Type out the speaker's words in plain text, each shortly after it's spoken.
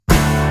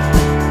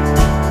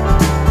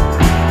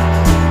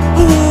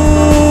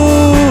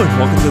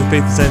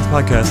Faith and Science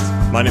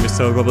Podcast. My name is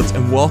Tyler Goblitz,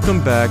 and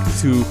welcome back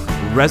to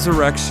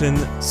Resurrection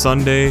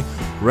Sunday,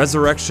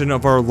 Resurrection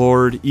of our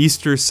Lord,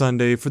 Easter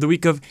Sunday, for the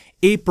week of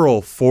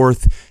April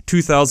 4th,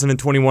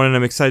 2021, and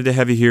I'm excited to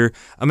have you here.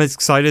 I'm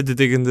excited to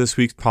dig into this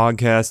week's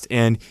podcast,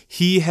 and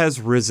He has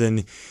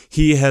risen.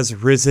 He has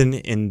risen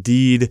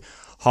indeed.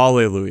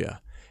 Hallelujah.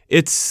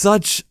 It's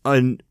such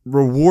a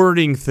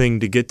rewarding thing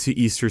to get to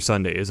Easter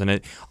Sunday, isn't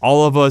it?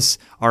 All of us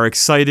are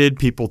excited,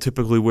 people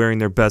typically wearing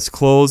their best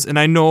clothes, and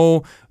I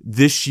know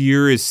this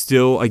year is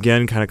still,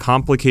 again, kind of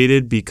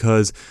complicated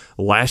because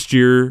last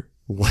year,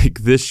 like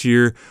this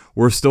year,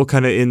 we're still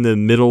kind of in the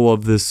middle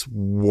of this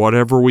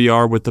whatever we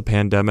are with the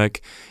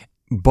pandemic,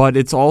 but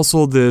it's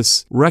also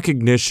this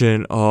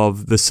recognition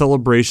of the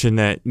celebration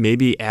that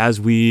maybe as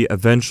we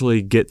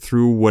eventually get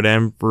through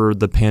whatever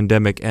the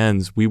pandemic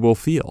ends, we will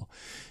feel.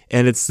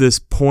 And it's this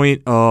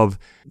point of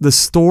the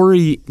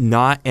story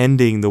not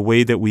ending the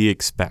way that we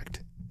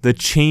expect. The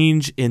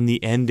change in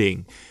the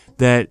ending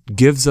that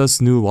gives us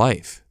new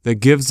life, that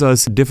gives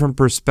us a different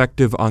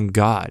perspective on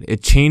God.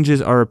 It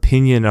changes our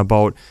opinion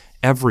about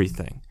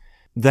everything.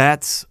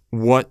 That's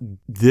what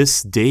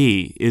this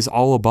day is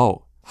all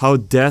about. How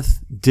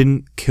death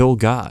didn't kill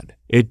God.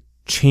 It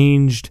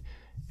changed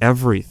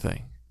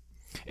everything.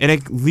 And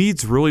it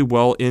leads really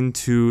well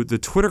into the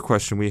Twitter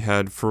question we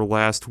had for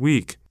last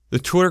week. The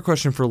Twitter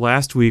question for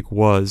last week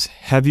was,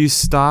 have you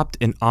stopped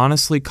and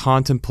honestly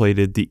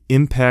contemplated the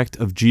impact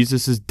of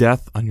Jesus'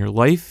 death on your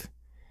life?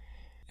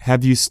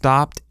 Have you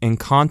stopped and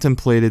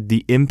contemplated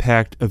the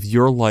impact of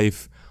your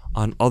life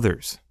on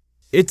others?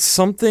 It's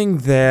something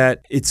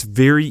that it's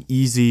very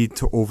easy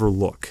to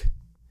overlook.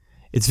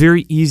 It's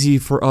very easy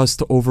for us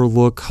to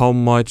overlook how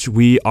much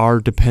we are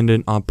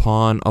dependent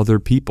upon other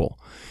people.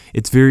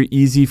 It's very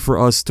easy for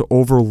us to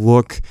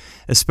overlook,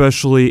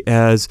 especially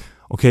as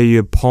okay, you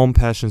had Palm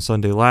Passion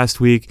Sunday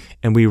last week,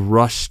 and we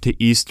rush to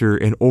Easter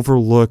and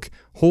overlook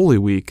Holy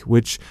Week,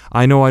 which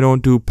I know I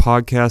don't do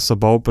podcasts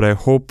about, but I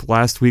hope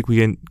last week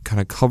we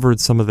kind of covered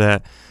some of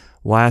that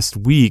last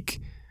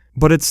week.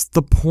 But it's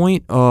the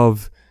point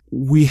of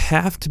we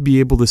have to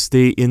be able to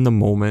stay in the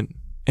moment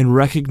and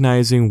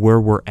recognizing where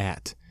we're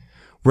at,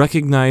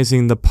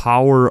 recognizing the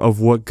power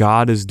of what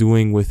God is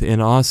doing within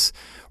us,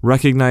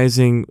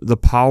 recognizing the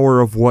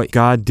power of what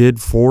God did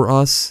for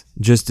us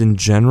just in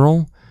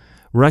general,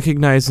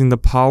 recognizing the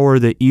power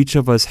that each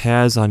of us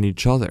has on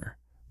each other,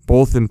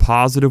 both in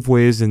positive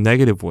ways and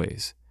negative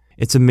ways.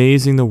 It's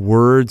amazing the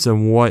words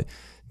and what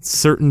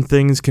certain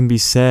things can be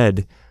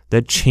said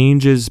that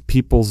changes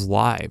people's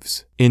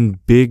lives in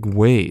big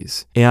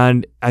ways.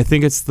 And I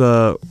think it's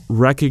the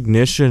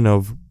recognition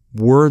of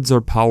words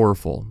are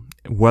powerful,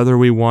 whether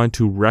we want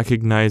to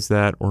recognize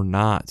that or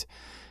not.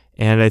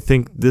 And I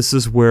think this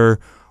is where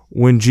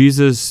when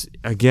Jesus,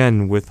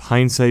 again, with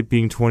hindsight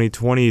being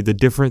 2020, the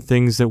different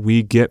things that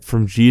we get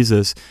from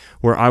Jesus,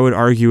 where I would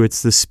argue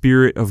it's the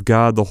Spirit of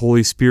God, the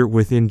Holy Spirit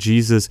within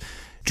Jesus,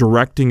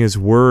 directing His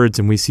words,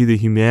 and we see the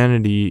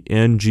humanity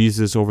in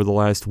Jesus over the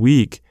last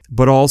week,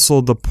 but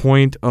also the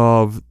point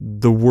of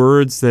the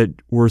words that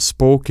were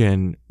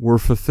spoken were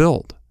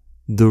fulfilled,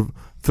 the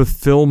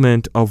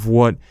fulfillment of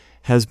what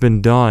has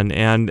been done.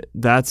 And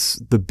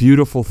that's the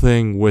beautiful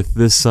thing with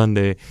this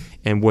Sunday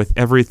and with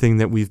everything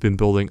that we've been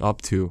building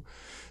up to.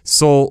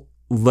 So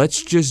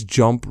let's just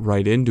jump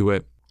right into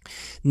it.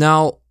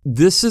 Now,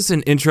 this is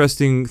an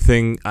interesting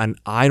thing, and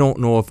I don't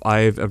know if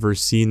I've ever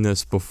seen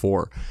this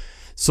before.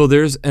 So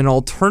there's an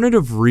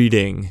alternative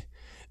reading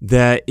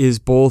that is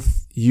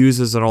both used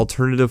as an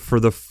alternative for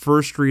the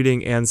first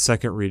reading and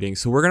second reading.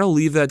 So we're going to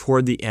leave that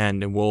toward the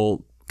end, and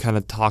we'll kind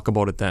of talk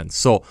about it then.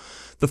 So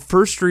the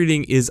first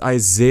reading is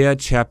Isaiah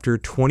chapter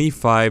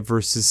 25,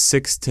 verses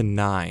 6 to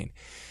 9.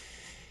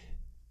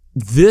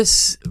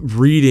 This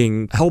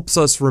reading helps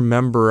us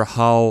remember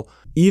how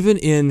even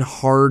in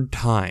hard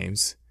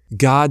times,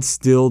 God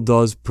still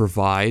does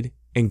provide,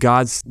 and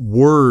God's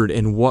word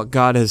and what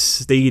God has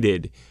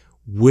stated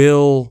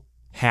will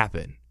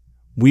happen.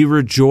 We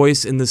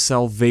rejoice in the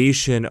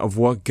salvation of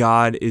what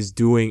God is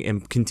doing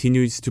and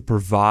continues to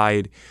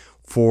provide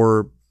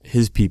for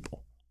His people.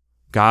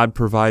 God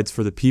provides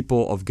for the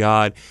people of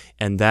God,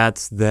 and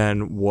that's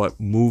then what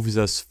moves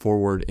us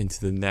forward into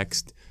the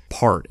next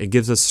part. It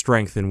gives us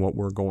strength in what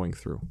we're going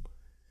through.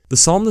 The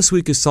psalm this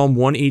week is Psalm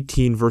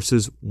 118,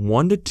 verses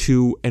 1 to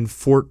 2 and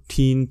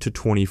 14 to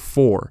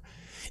 24.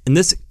 And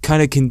this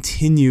kind of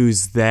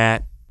continues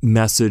that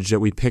message that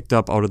we picked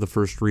up out of the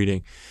first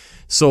reading.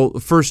 So the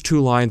first two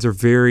lines are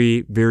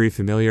very, very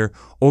familiar.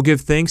 Oh,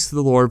 give thanks to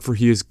the Lord, for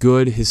He is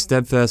good. His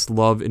steadfast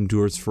love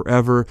endures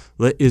forever.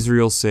 Let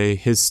Israel say,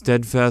 His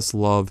steadfast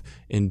love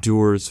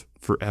endures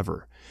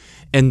forever.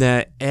 And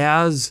that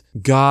as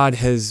God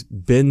has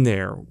been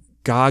there,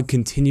 God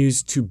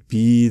continues to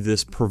be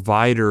this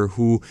provider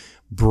who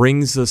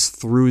brings us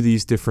through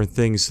these different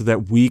things so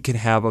that we can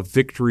have a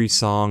victory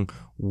song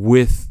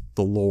with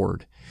the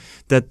Lord.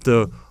 That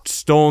the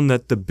stone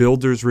that the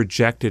builders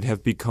rejected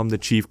have become the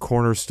chief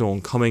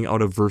cornerstone, coming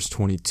out of verse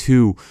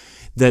 22.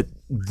 That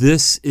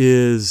this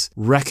is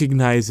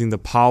recognizing the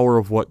power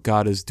of what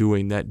God is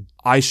doing, that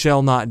I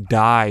shall not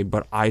die,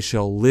 but I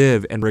shall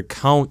live and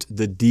recount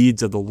the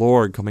deeds of the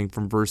Lord, coming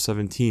from verse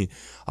 17.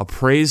 A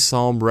praise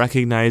psalm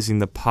recognizing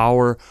the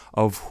power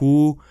of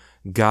who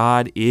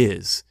God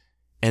is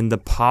and the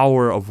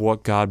power of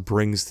what God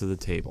brings to the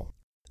table.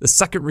 The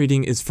second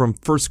reading is from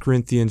 1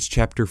 Corinthians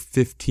chapter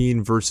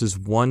 15, verses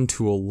 1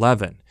 to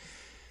 11.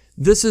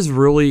 This is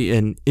really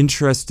an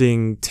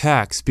interesting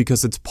text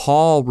because it's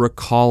Paul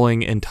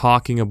recalling and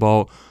talking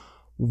about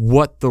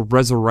what the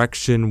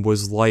resurrection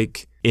was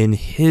like in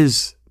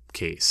his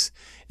case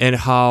and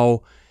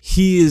how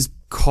he is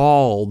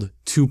called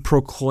to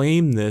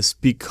proclaim this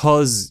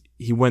because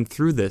he went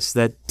through this,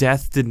 that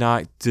death did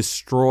not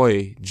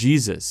destroy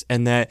Jesus,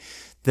 and that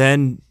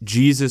then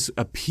Jesus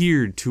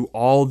appeared to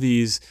all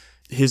these,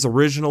 his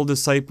original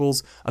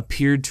disciples,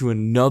 appeared to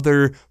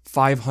another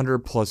 500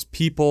 plus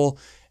people,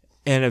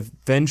 and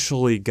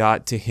eventually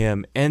got to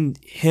him, and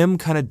him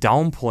kind of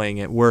downplaying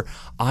it, where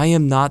I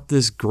am not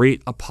this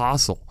great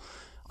apostle.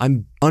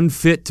 I'm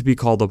unfit to be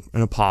called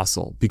an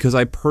apostle because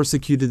I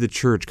persecuted the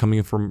church,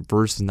 coming from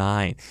verse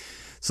 9.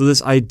 So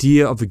this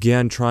idea of,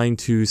 again, trying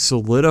to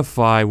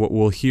solidify what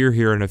we'll hear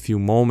here in a few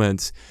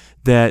moments,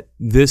 that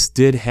this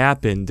did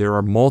happen. There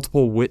are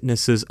multiple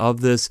witnesses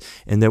of this,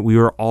 and that we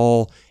are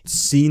all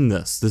seeing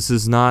this. This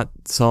is not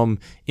some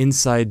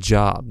inside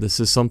job. This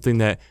is something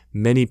that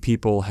many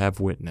people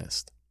have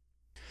witnessed.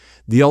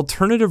 The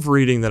alternative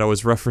reading that I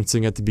was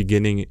referencing at the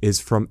beginning is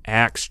from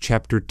Acts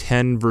chapter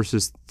 10,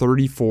 verses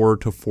 34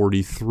 to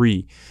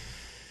 43.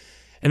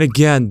 And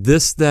again,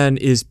 this then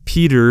is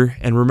Peter,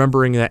 and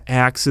remembering that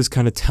Acts is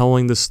kind of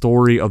telling the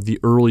story of the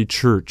early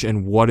church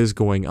and what is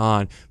going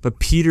on. But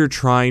Peter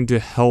trying to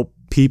help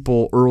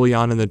people early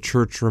on in the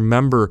church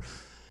remember,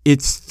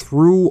 it's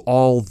through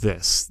all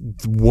this,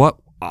 what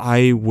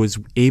I was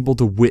able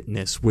to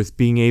witness with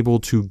being able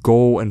to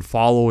go and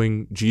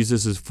following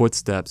Jesus'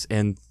 footsteps,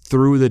 and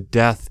through the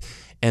death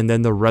and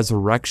then the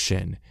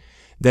resurrection,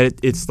 that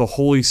it's the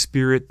Holy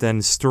Spirit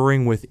then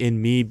stirring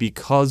within me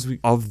because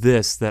of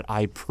this that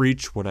I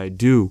preach what I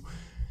do.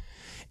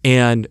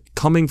 And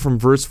coming from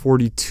verse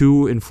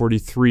 42 and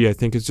 43, I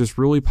think is just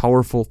really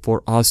powerful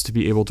for us to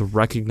be able to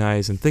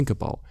recognize and think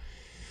about.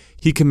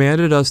 He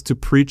commanded us to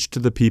preach to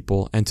the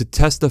people and to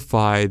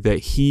testify that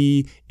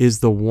he is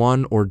the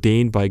one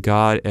ordained by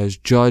God as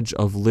judge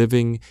of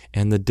living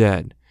and the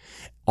dead.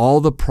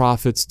 All the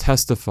prophets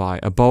testify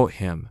about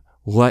him.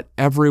 Let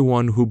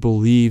everyone who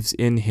believes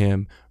in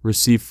him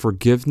receive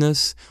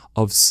forgiveness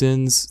of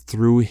sins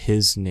through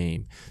his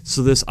name.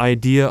 So this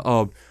idea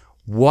of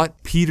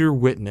what Peter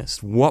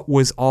witnessed, what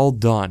was all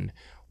done,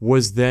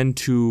 was then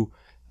to,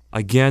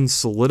 again,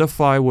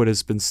 solidify what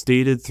has been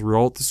stated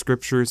throughout the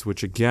scriptures,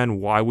 which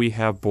again, why we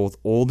have both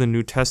Old and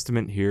New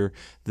Testament here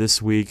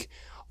this week,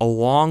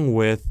 along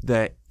with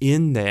that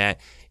in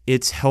that,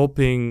 it's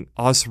helping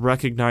us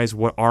recognize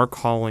what our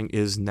calling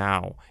is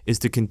now, is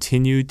to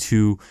continue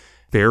to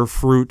bear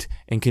fruit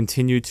and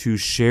continue to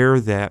share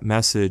that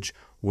message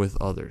with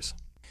others.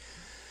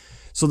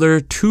 So there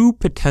are two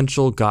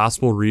potential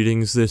gospel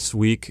readings this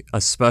week,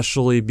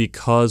 especially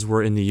because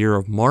we're in the year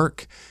of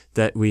Mark,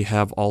 that we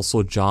have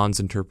also John's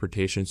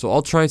interpretation. So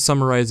I'll try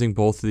summarizing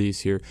both of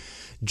these here.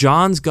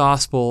 John's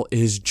gospel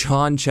is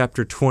John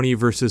chapter 20,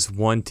 verses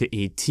 1 to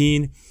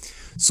 18.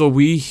 So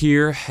we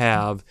here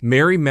have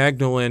Mary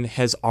Magdalene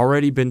has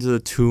already been to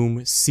the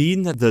tomb,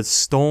 seen that the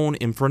stone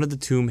in front of the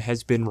tomb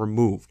has been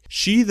removed.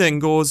 She then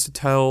goes to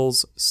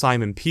tells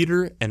Simon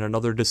Peter and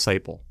another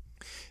disciple.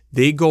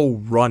 They go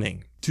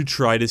running to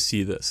try to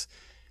see this.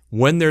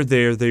 When they're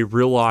there, they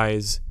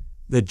realize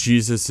that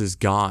Jesus is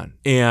gone,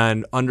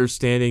 and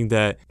understanding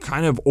that,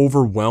 kind of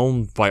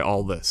overwhelmed by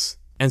all this.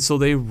 And so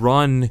they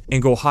run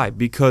and go hide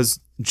because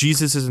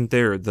Jesus isn't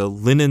there. The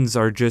linens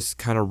are just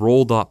kind of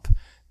rolled up.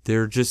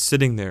 They're just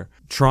sitting there,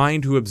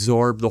 trying to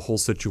absorb the whole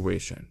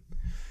situation.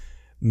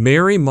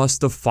 Mary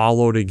must have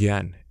followed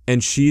again,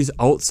 and she's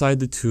outside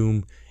the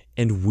tomb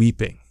and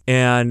weeping.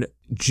 And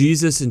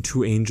Jesus and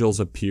two angels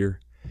appear.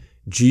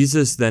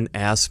 Jesus then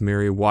asks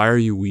Mary, "Why are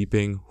you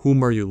weeping?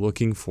 Whom are you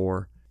looking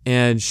for?"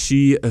 And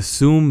she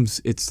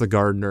assumes it's the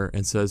gardener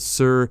and says,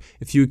 "Sir,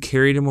 if you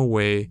carried him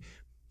away,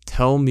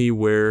 tell me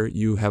where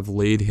you have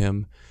laid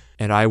him,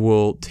 and I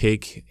will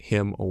take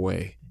him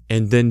away."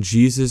 And then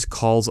Jesus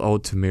calls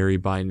out to Mary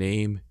by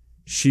name.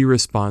 She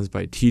responds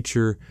by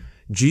teacher.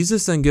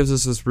 Jesus then gives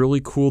us this really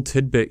cool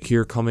tidbit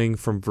here coming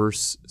from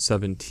verse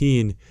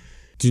 17.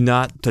 Do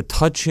not to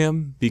touch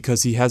him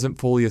because he hasn't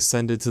fully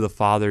ascended to the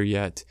Father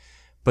yet,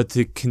 but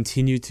to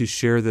continue to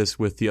share this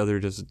with the other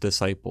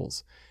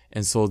disciples.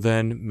 And so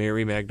then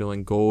Mary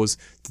Magdalene goes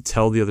to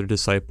tell the other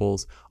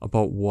disciples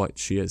about what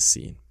she has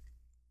seen.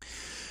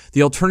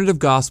 The alternative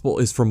gospel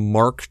is from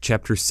Mark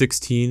chapter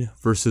 16,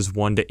 verses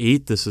 1 to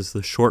 8. This is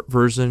the short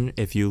version.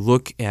 If you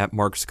look at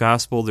Mark's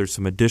gospel, there's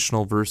some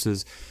additional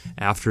verses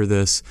after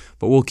this,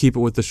 but we'll keep it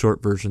with the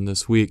short version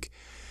this week.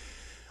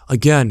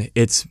 Again,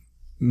 it's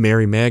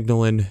Mary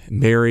Magdalene,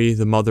 Mary,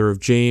 the mother of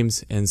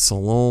James, and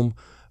Salome,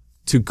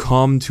 to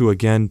come to,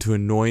 again, to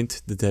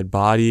anoint the dead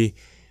body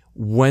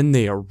when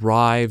they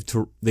arrive,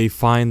 they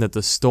find that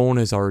the stone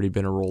has already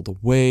been rolled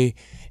away,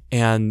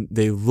 and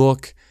they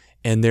look,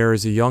 and there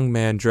is a young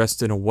man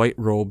dressed in a white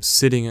robe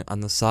sitting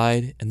on the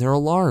side, and they're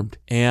alarmed.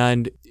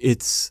 And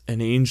it's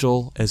an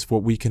angel, as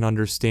what we can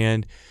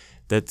understand,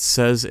 that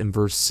says in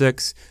verse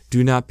 6,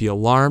 "Do not be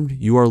alarmed.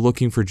 You are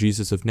looking for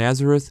Jesus of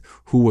Nazareth,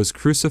 who was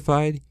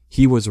crucified.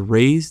 He was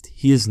raised.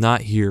 He is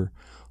not here.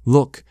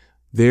 Look,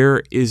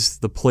 there is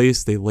the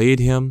place they laid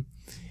him."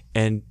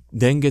 And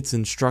then gets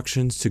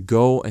instructions to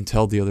go and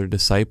tell the other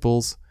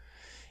disciples.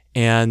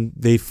 And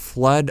they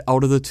fled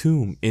out of the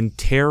tomb. In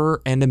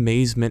terror and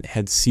amazement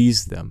had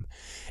seized them.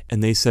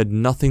 And they said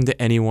nothing to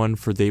anyone,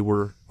 for they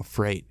were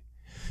afraid.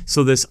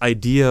 So this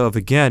idea of,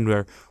 again,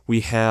 where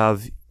we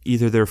have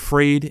either they're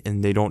afraid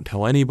and they don't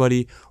tell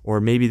anybody,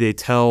 or maybe they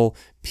tell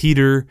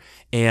Peter,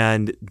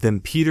 and then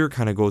Peter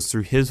kind of goes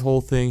through his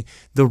whole thing.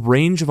 The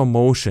range of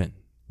emotion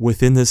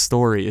within this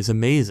story is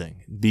amazing.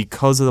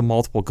 Because of the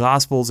multiple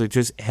gospels, it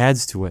just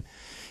adds to it.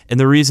 And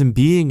the reason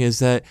being is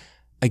that,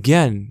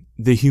 again,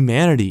 the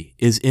humanity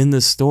is in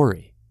this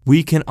story.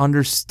 We can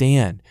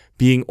understand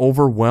being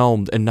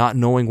overwhelmed and not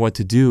knowing what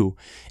to do.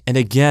 And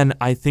again,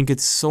 I think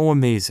it's so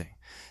amazing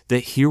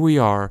that here we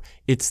are,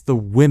 it's the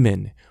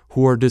women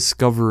who are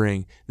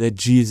discovering that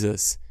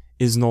Jesus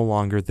is no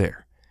longer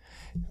there.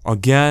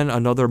 Again,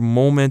 another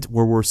moment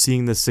where we're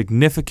seeing the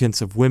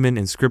significance of women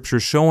in Scripture,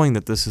 showing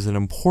that this is an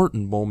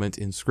important moment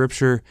in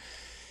Scripture,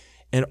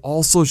 and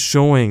also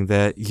showing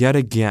that, yet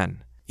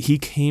again, he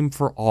came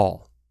for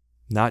all,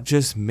 not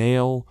just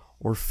male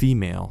or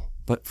female,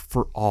 but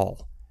for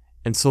all.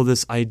 And so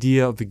this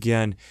idea of,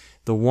 again,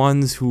 the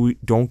ones who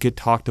don't get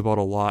talked about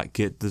a lot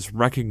get this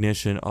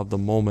recognition of the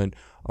moment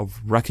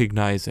of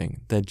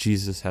recognizing that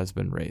Jesus has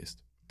been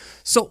raised.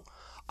 So,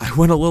 I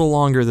went a little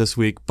longer this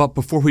week, but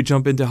before we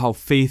jump into how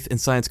faith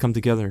and science come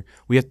together,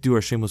 we have to do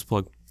our shameless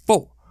plug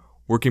for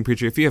Working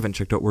Preacher. If you haven't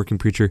checked out Working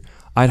Preacher,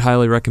 I'd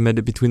highly recommend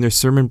it. Between their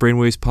Sermon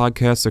Brainwaves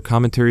podcasts, their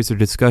commentaries, their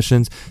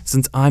discussions,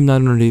 since I'm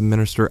not an ordained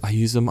minister, I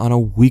use them on a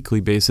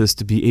weekly basis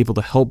to be able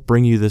to help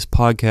bring you this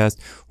podcast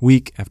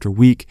week after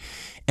week.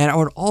 And I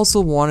would also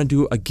want to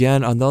do,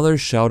 again, another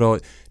shout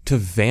out to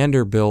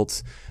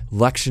Vanderbilt's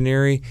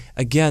lectionary.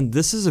 Again,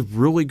 this is a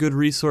really good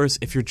resource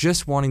if you're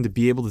just wanting to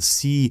be able to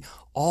see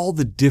all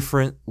the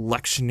different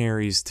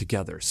lectionaries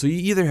together. So you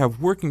either have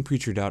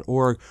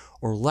workingpreacher.org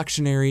or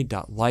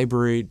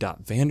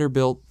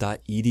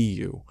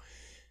lectionary.library.vanderbilt.edu.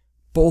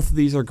 Both of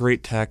these are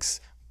great texts.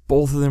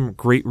 Both of them are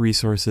great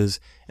resources.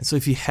 And so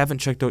if you haven't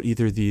checked out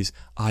either of these,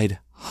 I'd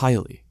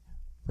highly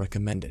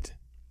recommend it.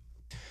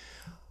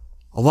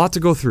 A lot to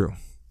go through.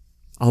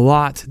 A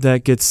lot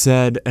that gets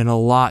said and a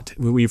lot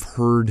we've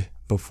heard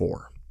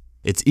before.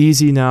 It's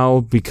easy now,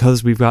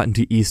 because we've gotten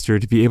to Easter,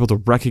 to be able to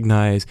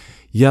recognize,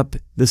 yep,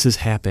 this has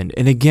happened.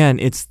 And again,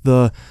 it's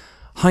the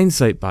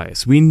hindsight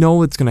bias. We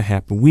know it's going to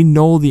happen. We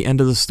know the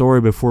end of the story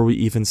before we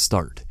even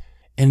start.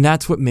 And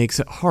that's what makes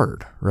it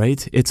hard,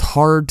 right? It's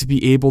hard to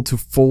be able to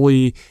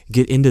fully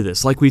get into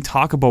this. Like we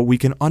talk about, we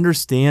can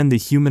understand the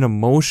human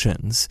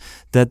emotions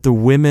that the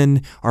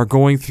women are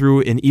going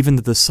through and even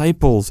the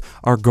disciples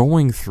are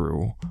going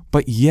through.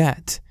 But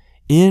yet,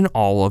 in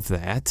all of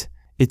that,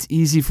 it's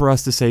easy for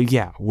us to say,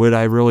 yeah, would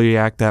I really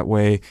act that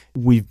way?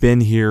 We've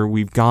been here.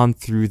 We've gone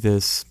through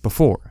this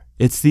before.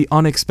 It's the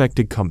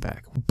unexpected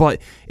comeback.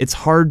 But it's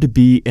hard to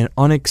be an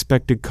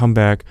unexpected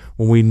comeback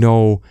when we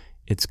know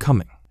it's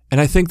coming. And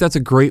I think that's a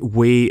great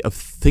way of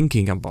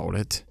thinking about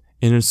it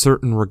in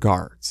certain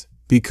regards,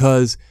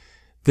 because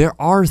there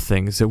are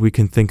things that we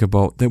can think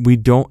about that we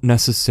don't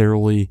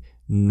necessarily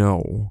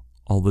know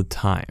all the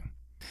time.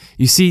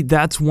 You see,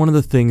 that's one of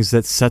the things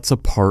that sets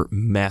apart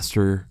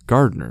master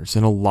gardeners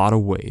in a lot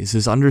of ways,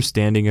 is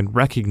understanding and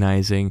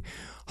recognizing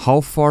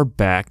how far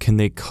back can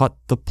they cut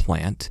the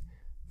plant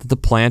that the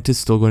plant is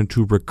still going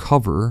to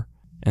recover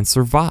and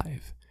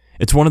survive.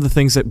 It's one of the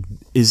things that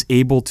is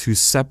able to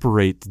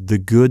separate the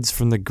goods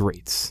from the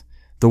greats,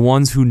 the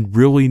ones who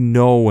really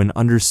know and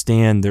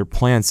understand their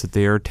plants that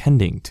they are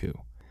tending to.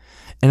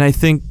 And I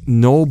think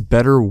no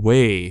better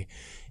way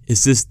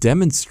is this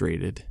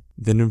demonstrated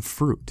than in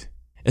fruit.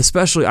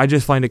 Especially, I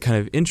just find it kind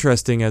of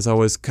interesting as I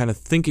was kind of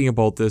thinking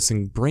about this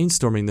and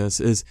brainstorming this,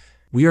 is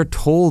we are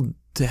told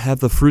to have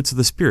the fruits of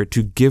the Spirit,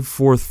 to give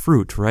forth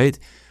fruit, right?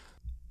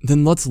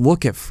 Then let's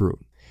look at fruit.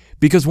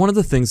 Because one of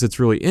the things that's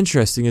really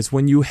interesting is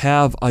when you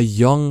have a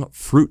young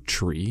fruit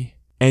tree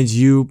and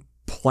you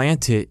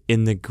plant it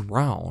in the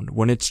ground,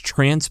 when it's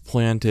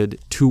transplanted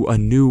to a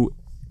new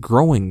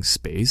growing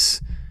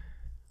space,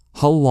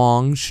 how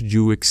long should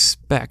you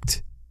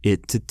expect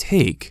it to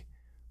take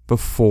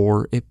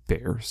before it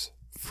bears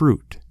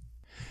fruit?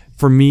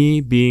 For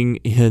me, being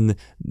in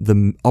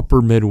the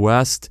upper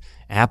Midwest,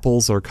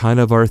 apples are kind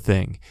of our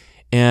thing.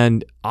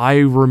 And I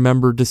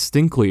remember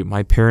distinctly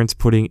my parents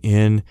putting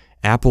in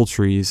apple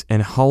trees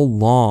and how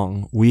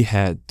long we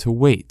had to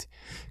wait.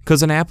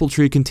 Because an apple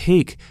tree can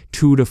take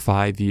 2 to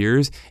 5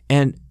 years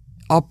and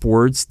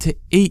upwards to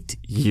 8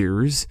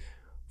 years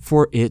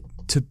for it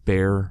to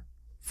bear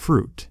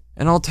fruit.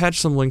 And I'll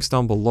attach some links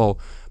down below.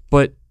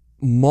 But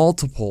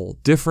multiple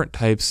different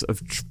types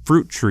of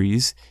fruit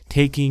trees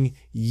taking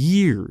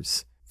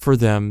years for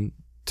them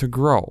to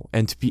grow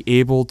and to be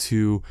able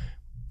to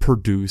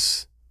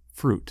produce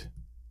fruit.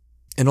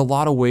 In a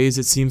lot of ways,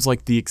 it seems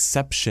like the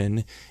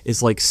exception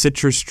is like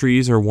citrus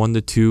trees are 1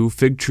 to 2,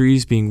 fig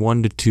trees being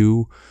 1 to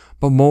 2,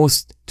 but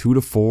most 2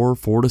 to 4,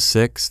 4 to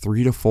 6,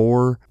 3 to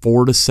 4,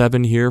 4 to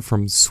 7 here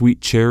from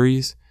sweet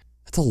cherries.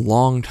 That's a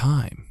long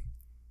time.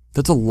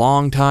 That's a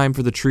long time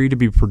for the tree to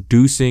be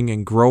producing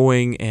and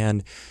growing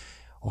and,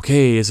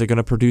 okay, is it going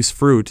to produce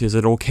fruit? Is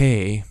it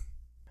okay?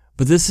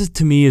 But this is,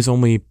 to me, is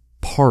only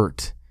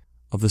part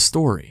of the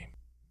story.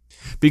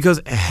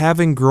 Because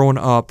having grown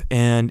up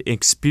and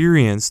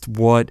experienced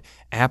what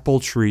apple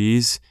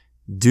trees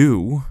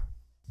do,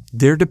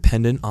 they're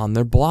dependent on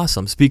their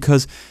blossoms.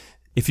 Because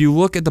if you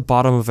look at the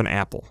bottom of an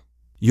apple,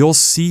 you'll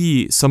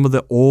see some of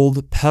the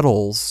old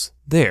petals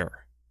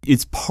there.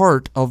 It's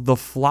part of the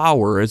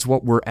flower is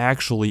what we're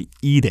actually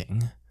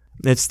eating.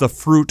 It's the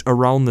fruit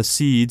around the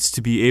seeds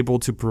to be able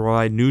to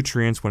provide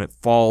nutrients when it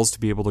falls to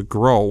be able to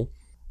grow.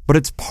 But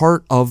it's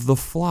part of the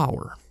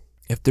flower.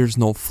 If there's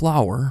no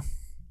flower,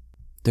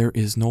 there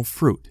is no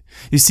fruit.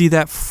 You see,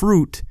 that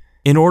fruit,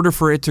 in order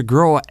for it to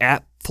grow,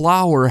 that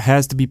flower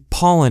has to be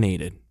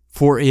pollinated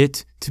for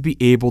it to be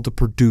able to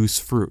produce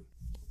fruit.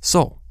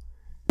 So,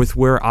 with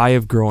where I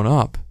have grown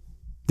up,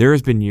 there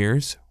has been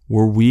years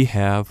where we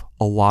have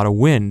a lot of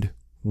wind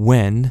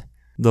when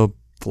the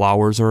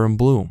flowers are in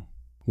bloom.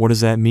 What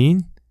does that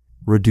mean?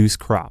 Reduced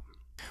crop.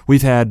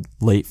 We've had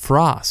late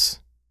frosts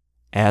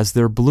as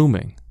they're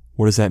blooming.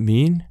 What does that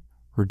mean?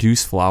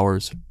 Reduced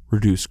flowers,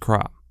 reduced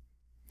crop.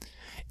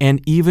 And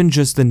even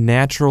just the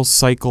natural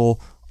cycle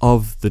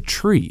of the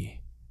tree.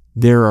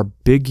 There are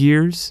big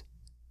years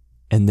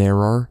and there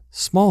are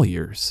small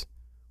years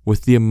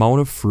with the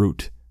amount of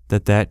fruit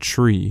that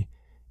tree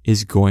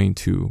is going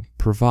to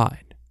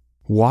provide.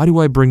 Why do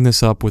I bring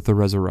this up with the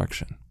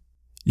resurrection?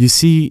 You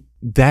see,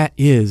 that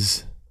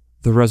is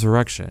the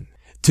resurrection.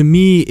 To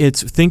me,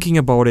 it's thinking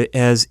about it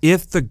as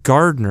if the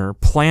gardener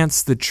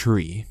plants the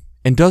tree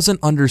and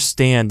doesn't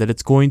understand that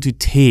it's going to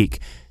take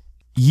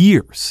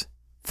years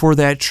for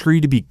that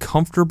tree to be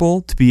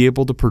comfortable, to be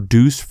able to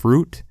produce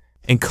fruit,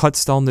 and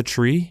cuts down the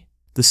tree,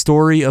 the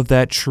story of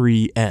that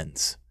tree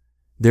ends.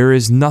 There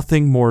is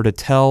nothing more to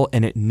tell,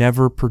 and it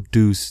never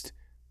produced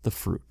the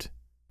fruit.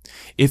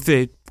 If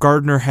a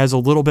gardener has a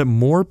little bit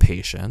more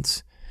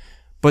patience,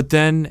 but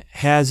then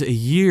has a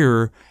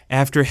year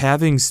after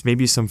having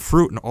maybe some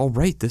fruit, and all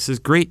right, this is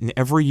great, and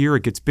every year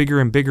it gets bigger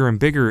and bigger and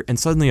bigger, and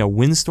suddenly a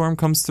windstorm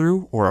comes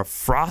through, or a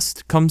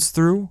frost comes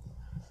through,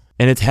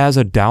 and it has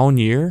a down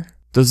year,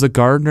 does the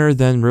gardener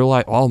then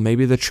realize, oh,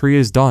 maybe the tree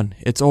is done,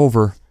 it's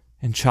over,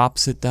 and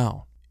chops it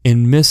down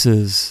and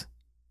misses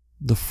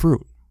the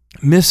fruit,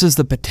 misses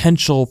the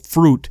potential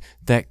fruit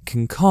that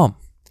can come?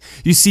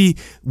 You see,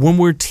 when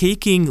we're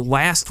taking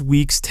last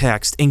week's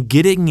text and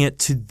getting it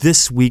to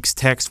this week's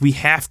text, we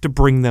have to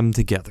bring them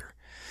together.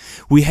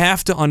 We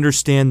have to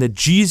understand that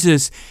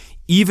Jesus,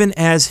 even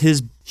as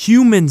his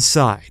human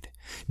side,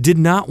 did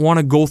not want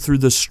to go through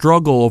the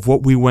struggle of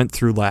what we went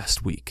through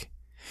last week.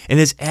 And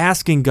is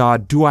asking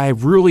God, do I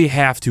really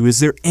have to? Is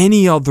there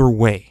any other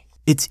way?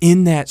 It's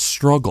in that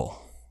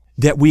struggle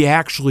that we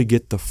actually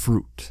get the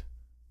fruit.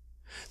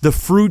 The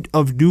fruit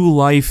of new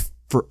life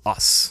for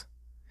us.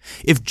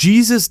 If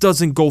Jesus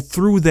doesn't go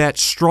through that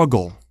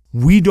struggle,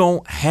 we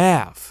don't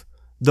have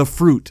the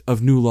fruit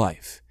of new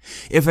life.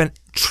 If a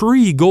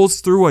tree goes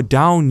through a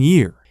down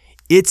year,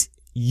 it's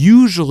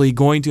usually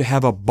going to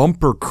have a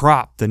bumper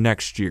crop the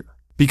next year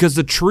because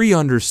the tree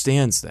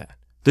understands that.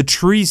 The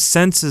tree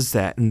senses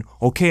that, and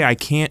okay,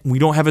 we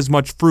don't have as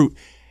much fruit,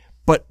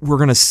 but we're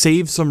going to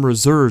save some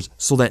reserves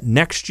so that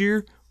next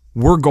year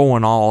we're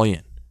going all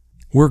in.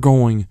 We're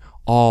going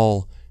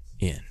all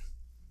in.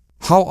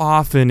 How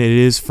often it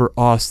is for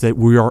us that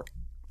we are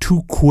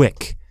too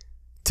quick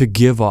to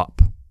give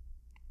up.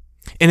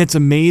 And it's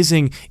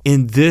amazing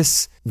in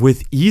this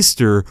with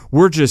Easter,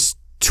 we're just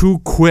too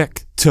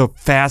quick to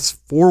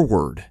fast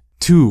forward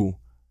to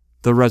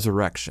the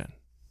resurrection.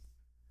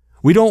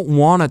 We don't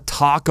want to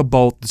talk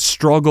about the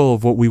struggle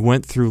of what we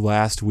went through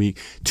last week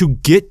to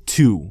get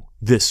to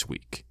this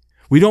week.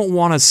 We don't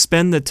want to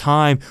spend the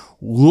time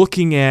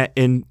looking at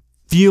and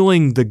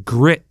feeling the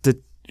grit,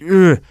 the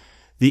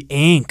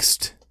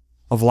angst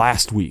of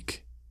last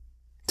week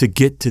to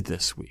get to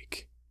this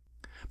week.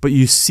 But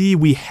you see,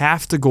 we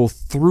have to go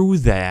through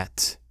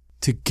that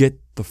to get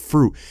the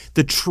fruit.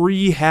 The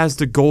tree has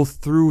to go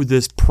through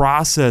this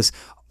process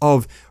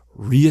of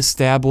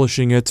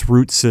reestablishing its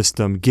root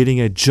system, getting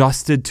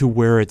adjusted to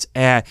where it's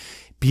at,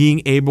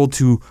 being able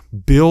to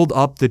build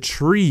up the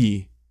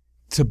tree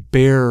to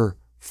bear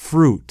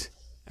fruit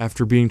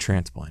after being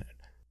transplanted.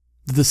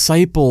 The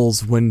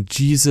disciples, when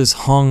Jesus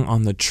hung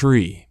on the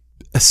tree,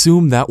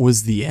 assumed that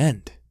was the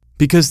end.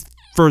 Because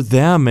for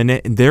them and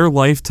in their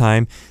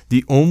lifetime,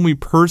 the only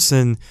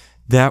person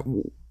that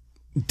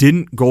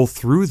didn't go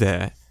through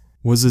that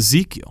was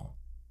Ezekiel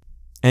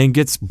and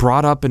gets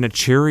brought up in a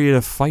chariot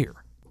of fire.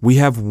 We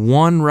have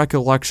one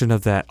recollection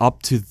of that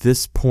up to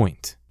this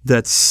point.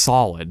 that's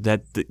solid,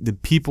 that the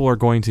people are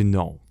going to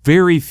know.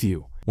 Very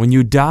few. When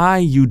you die,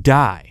 you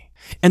die.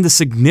 And the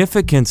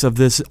significance of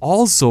this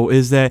also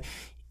is that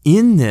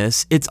in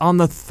this, it's on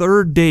the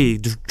third day.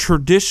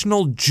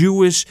 Traditional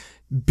Jewish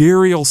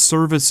burial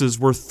services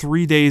were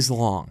 3 days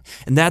long.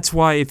 And that's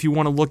why if you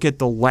want to look at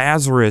the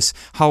Lazarus,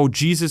 how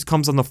Jesus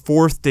comes on the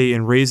fourth day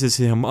and raises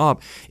him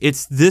up,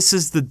 this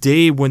is the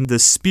day when the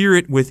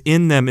spirit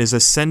within them is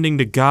ascending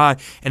to God.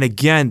 And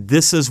again,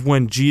 this is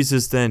when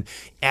Jesus then,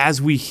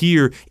 as we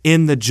hear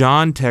in the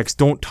John text,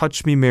 don't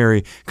touch me,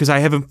 Mary, because I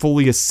haven't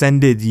fully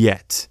ascended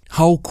yet.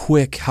 How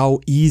quick, how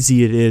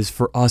easy it is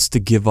for us to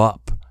give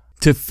up,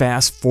 to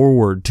fast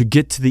forward, to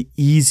get to the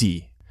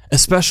easy.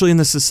 Especially in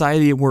the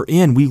society that we're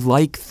in, we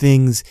like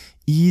things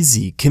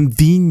easy,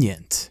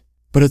 convenient.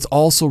 But it's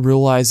also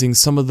realizing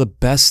some of the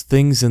best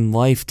things in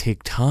life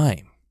take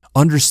time.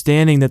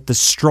 Understanding that the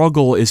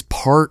struggle is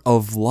part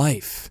of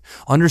life.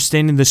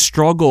 Understanding the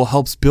struggle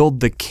helps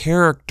build the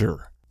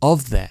character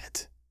of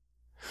that.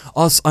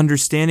 Us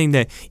understanding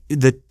that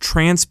the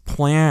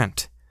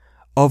transplant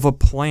of a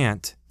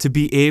plant to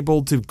be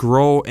able to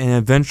grow an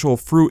eventual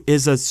fruit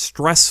is a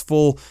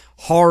stressful,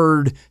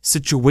 hard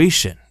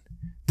situation.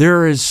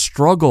 There is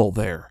struggle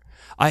there.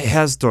 It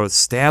has to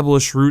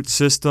establish root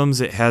systems.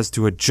 It has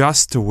to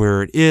adjust to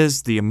where it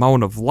is, the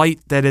amount of light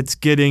that it's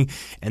getting,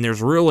 and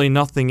there's really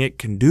nothing it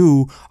can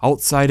do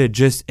outside of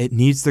just it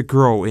needs to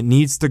grow. It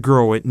needs to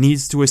grow. It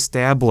needs to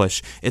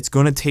establish. It's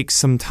going to take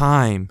some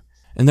time.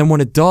 And then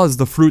when it does,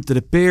 the fruit that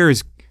it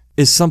bears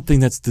is something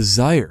that's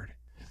desired.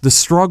 The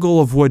struggle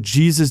of what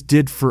Jesus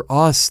did for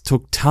us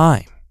took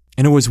time,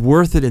 and it was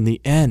worth it in the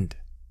end.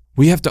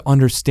 We have to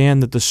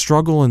understand that the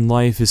struggle in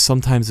life is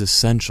sometimes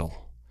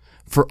essential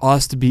for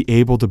us to be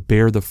able to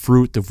bear the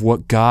fruit of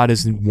what God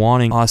is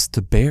wanting us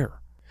to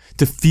bear.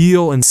 To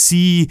feel and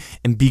see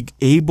and be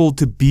able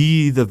to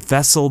be the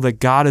vessel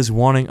that God is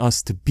wanting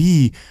us to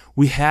be,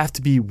 we have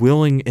to be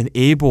willing and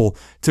able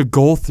to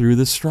go through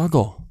the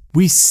struggle.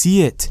 We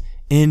see it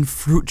in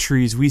fruit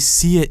trees. We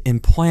see it in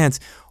plants.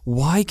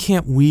 Why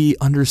can't we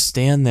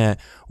understand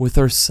that with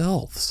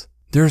ourselves?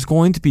 There's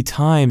going to be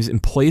times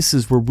and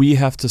places where we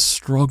have to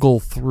struggle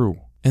through,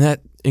 and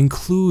that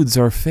includes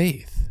our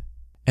faith.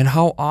 And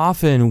how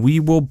often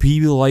we will be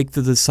like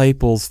the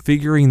disciples,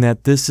 figuring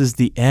that this is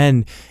the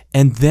end,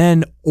 and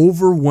then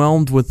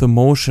overwhelmed with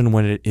emotion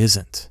when it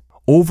isn't.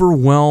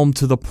 Overwhelmed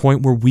to the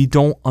point where we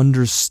don't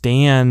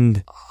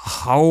understand,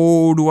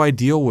 how do I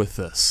deal with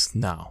this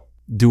now?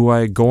 Do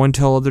I go and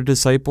tell other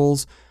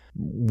disciples,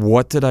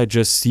 what did I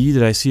just see?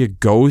 Did I see a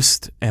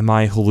ghost? Am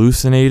I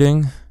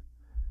hallucinating?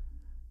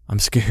 I'm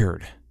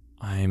scared.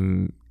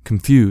 I'm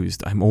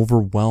confused. I'm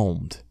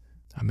overwhelmed.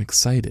 I'm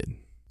excited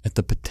at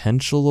the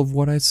potential of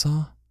what I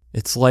saw.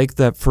 It's like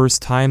that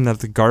first time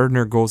that the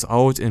gardener goes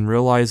out and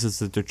realizes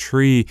that the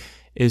tree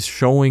is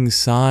showing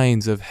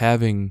signs of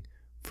having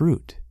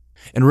fruit.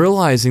 And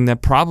realizing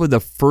that probably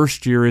the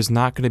first year is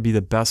not going to be the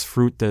best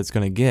fruit that it's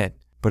going to get,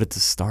 but it's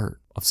a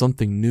start of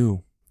something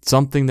new.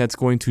 Something that's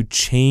going to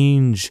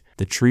change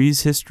the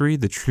tree's history,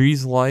 the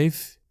tree's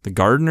life, the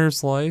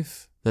gardener's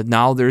life. That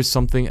now there's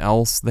something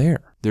else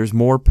there. There's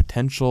more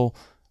potential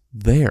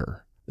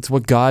there. It's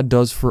what God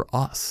does for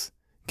us,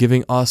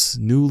 giving us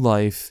new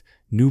life,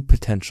 new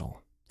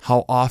potential.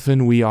 How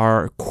often we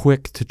are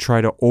quick to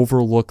try to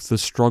overlook the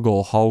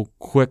struggle, how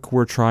quick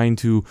we're trying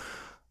to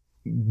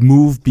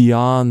move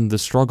beyond the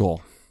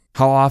struggle.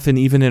 How often,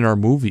 even in our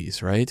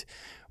movies, right?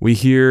 We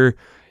hear,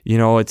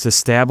 it's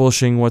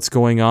establishing what's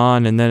going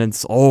on, and then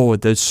it's,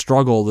 the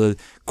struggle, the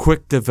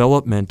quick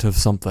development of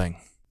something.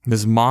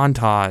 This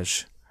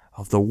montage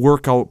of the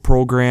workout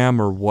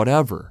program or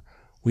whatever.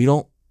 We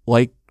don't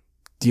like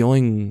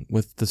dealing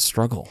with the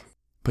struggle,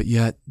 but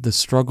yet the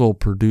struggle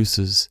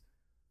produces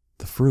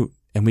the fruit,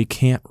 and we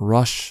can't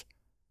rush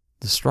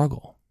the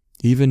struggle.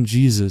 Even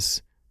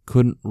Jesus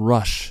couldn't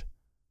rush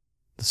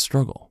the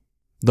struggle.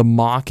 The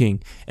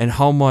mocking, and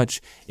how much,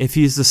 if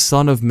he's the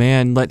Son of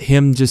Man, let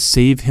him just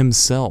save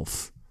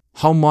himself.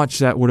 How much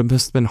that would have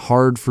just been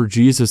hard for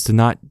Jesus to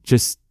not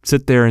just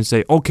sit there and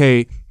say,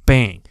 okay,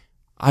 bang,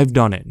 I've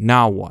done it,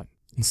 now what?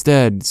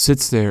 Instead,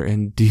 sits there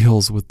and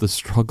deals with the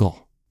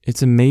struggle.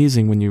 It's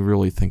amazing when you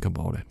really think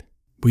about it.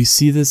 We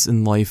see this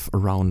in life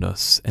around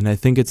us, and I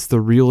think it's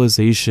the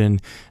realization,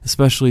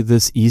 especially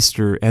this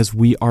Easter, as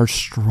we are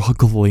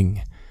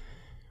struggling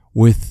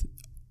with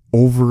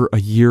over a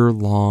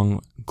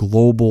year-long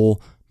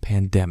global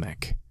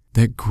pandemic,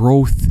 that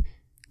growth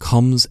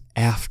comes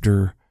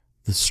after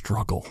the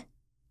struggle,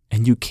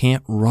 and you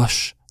can't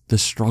rush the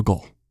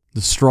struggle.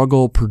 The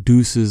struggle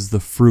produces the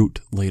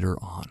fruit later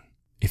on.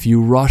 If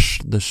you rush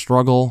the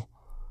struggle,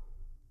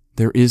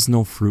 there is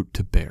no fruit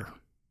to bear.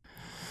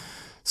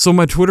 So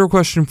my Twitter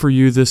question for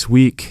you this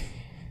week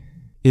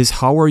is,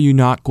 how are you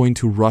not going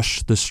to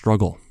rush the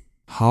struggle?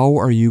 How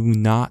are you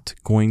not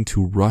going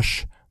to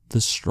rush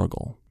the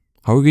struggle?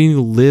 How are we going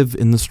to live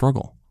in the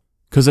struggle?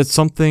 Because it's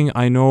something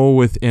I know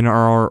within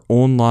our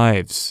own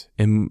lives,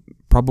 in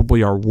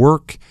probably our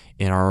work,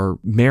 in our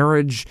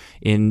marriage,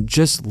 in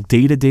just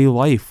day-to-day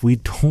life, we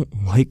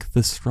don't like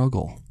the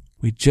struggle.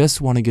 We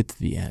just want to get to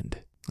the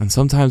end. And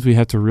sometimes we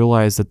have to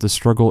realize that the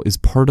struggle is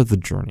part of the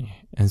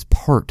journey and is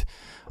part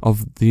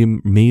of the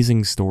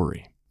amazing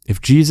story.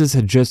 If Jesus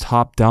had just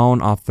hopped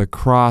down off the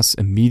cross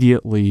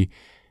immediately,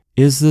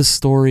 is this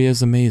story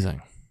as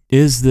amazing?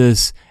 Is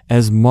this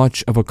as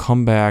much of a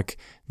comeback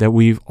that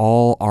we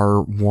all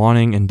are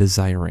wanting and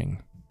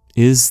desiring?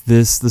 Is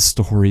this the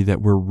story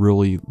that we're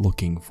really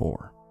looking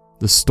for?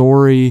 The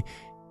story,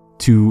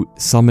 to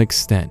some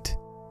extent,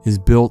 is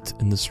built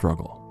in the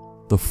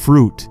struggle. The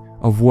fruit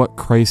of what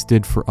Christ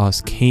did for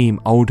us came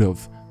out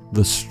of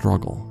the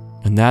struggle.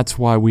 And that's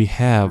why we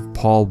have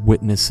Paul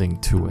witnessing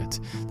to it.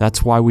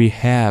 That's why we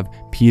have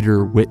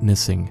Peter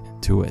witnessing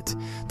to it.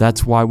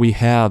 That's why we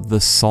have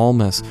the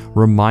psalmist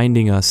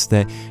reminding us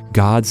that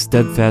God's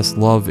steadfast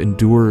love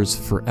endures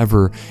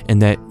forever,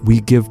 and that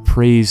we give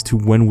praise to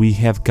when we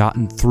have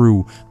gotten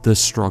through the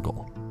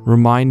struggle.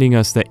 Reminding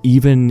us that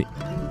even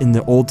in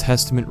the Old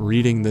Testament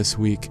reading this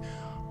week,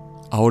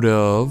 out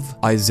of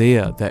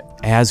Isaiah, that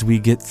as we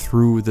get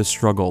through the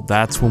struggle,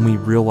 that's when we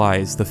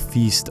realize the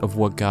feast of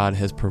what God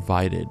has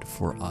provided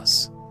for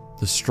us.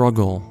 The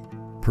struggle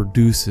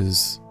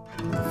produces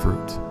the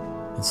fruit.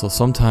 And so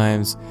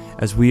sometimes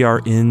as we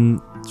are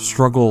in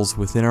struggles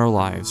within our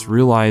lives,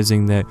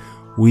 realizing that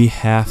we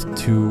have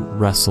to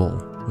wrestle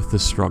with the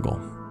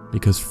struggle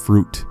because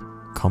fruit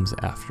comes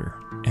after.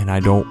 And I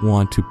don't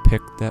want to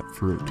pick that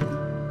fruit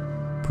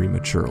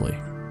prematurely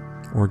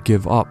or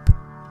give up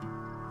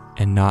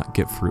and not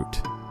get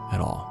fruit at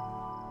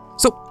all.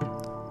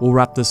 So, we'll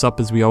wrap this up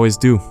as we always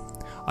do.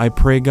 I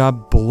pray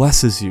God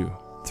blesses you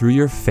through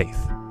your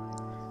faith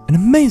and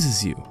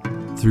amazes you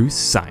through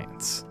science.